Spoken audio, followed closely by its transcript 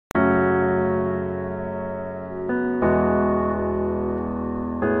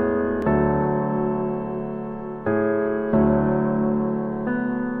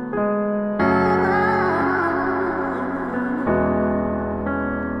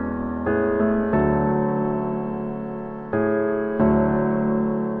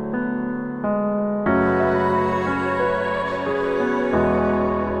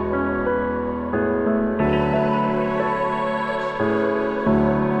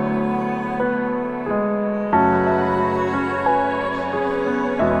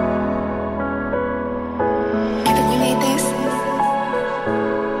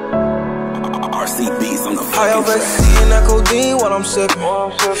ecstasy and that codeine while I'm sipping.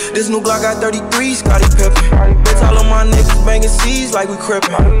 This new Glock got 33, Scottie Pippen. Bitch, all of my niggas banging C's like we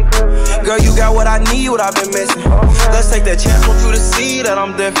crippin'. Girl, you got what I need, what I've been missing. Let's take that chance, want you to see that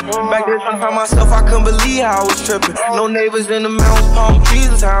I'm different. Back there trying to find myself, I couldn't believe how I was tripping. No neighbors in the mountains, palm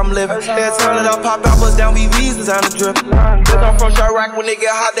trees is how I'm living. Every time that I pop out, bust down VVs is how I'm dripping. Bitch, I'm from Chirac, when they get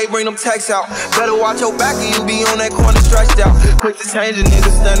hot, they bring them texts out. Better watch your back or you be on that corner stretched out. Quick to change a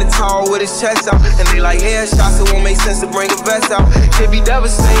nigga standing tall with his chest out. And they like headshots, it won't make sense to bring a vest out. Shit be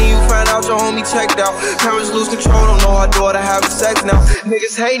devastating, you find out your homie checked out. Parents lose control, don't know her daughter having sex now.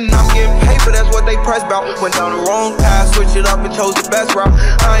 Niggas hating, I'm getting paper, that's what they press bout. Went down the wrong path, switch it up and chose the best route.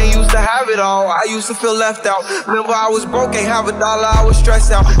 I ain't used to have it all, I used to feel left out. Remember I was broke, ain't have $1, I was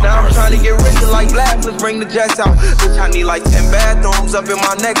stressed out. Now I'm trying to get richer like Black, let's bring the jets out. Bitch, I need like 10 bathrooms up in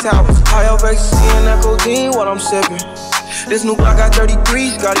my next house. High up ecstasy and that codeine while I'm sipping. This new Glock got 33,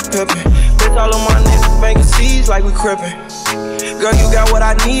 Scottie Pippen. Bitch, all of my niggas banging C's like we crippin'. Girl, you got what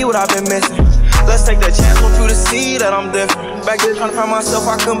I need, what I've been missing. Let's take that chance, want you to see that I'm different. Back there trying to find myself,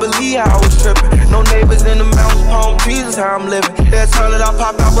 I couldn't believe how I was tripping. No neighbors in the mountains, palm trees is how I'm living. Every time that I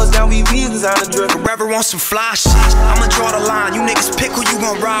pop out, bust down VVs is how I'm dripping. Forever want some fly shit, I'ma draw the line. You niggas pick who you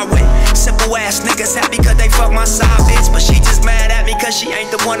gon' ride with. Simple ass niggas happy cause they fuck my side bitch, but she just mad at me cause she ain't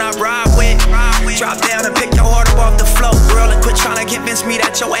the one I ride with. Drop down and pick your heart up off the floor, girl, and quit trying to convince me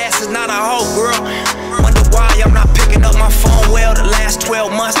that your ass is not a hoe, girl. Wonder why I'm not picking up my phone well. The last 12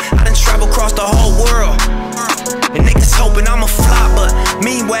 months I done traveled across the whole world, and niggas hoping I'ma fly, but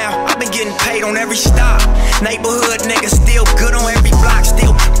meanwhile I've been getting paid on every stop. Neighborhood niggas still good on every block,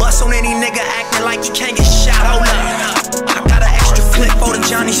 still bust on any nigga acting like he can't get shot. Hold up, I got an extra clip for the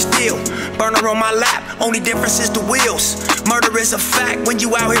Johnny Steel. Burner on my lap, only difference is the wheels. Murder is a fact when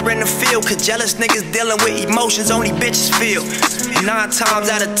you out here in the field, cause jealous niggas dealing with emotions only bitches feel. And 9 times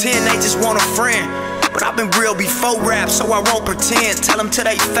out of 10 they just want a friend. But I've been real before rap, so I won't pretend. Tell them to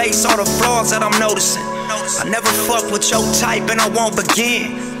they face all the flaws that I'm noticing. I never fuck with your type and I won't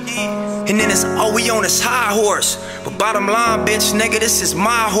begin. And then it's, oh, we on this high horse. But bottom line, bitch, nigga, this is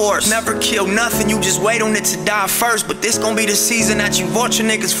my horse. Never kill nothing, you just wait on it to die first. But this gon' be the season that you watch your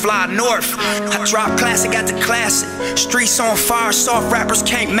niggas fly north. I drop classic after classic. Streets on fire, soft rappers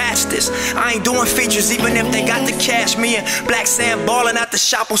can't match this. I ain't doing features even if they got the cash. Me and Black Sam ballin' at the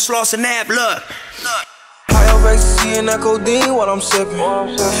shop on Slauson Ave, look. High up ecstasy and that codeine while I'm sipping.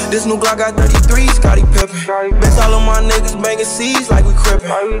 This new Glock got 33, Scottie Pippen. Bitch, all of my niggas banging C's like we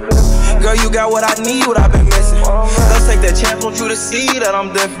crippin'. Girl, you got what I need, what I've been missing. Let's take that chance, want you to see that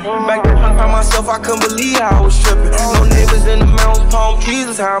I'm different. Back there trying to find myself, I couldn't believe how I was tripping. No neighbors in the mountains, palm trees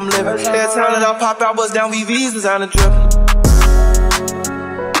is how I'm living. Every time that I pop out, bust down VVs is how I'm drippin'.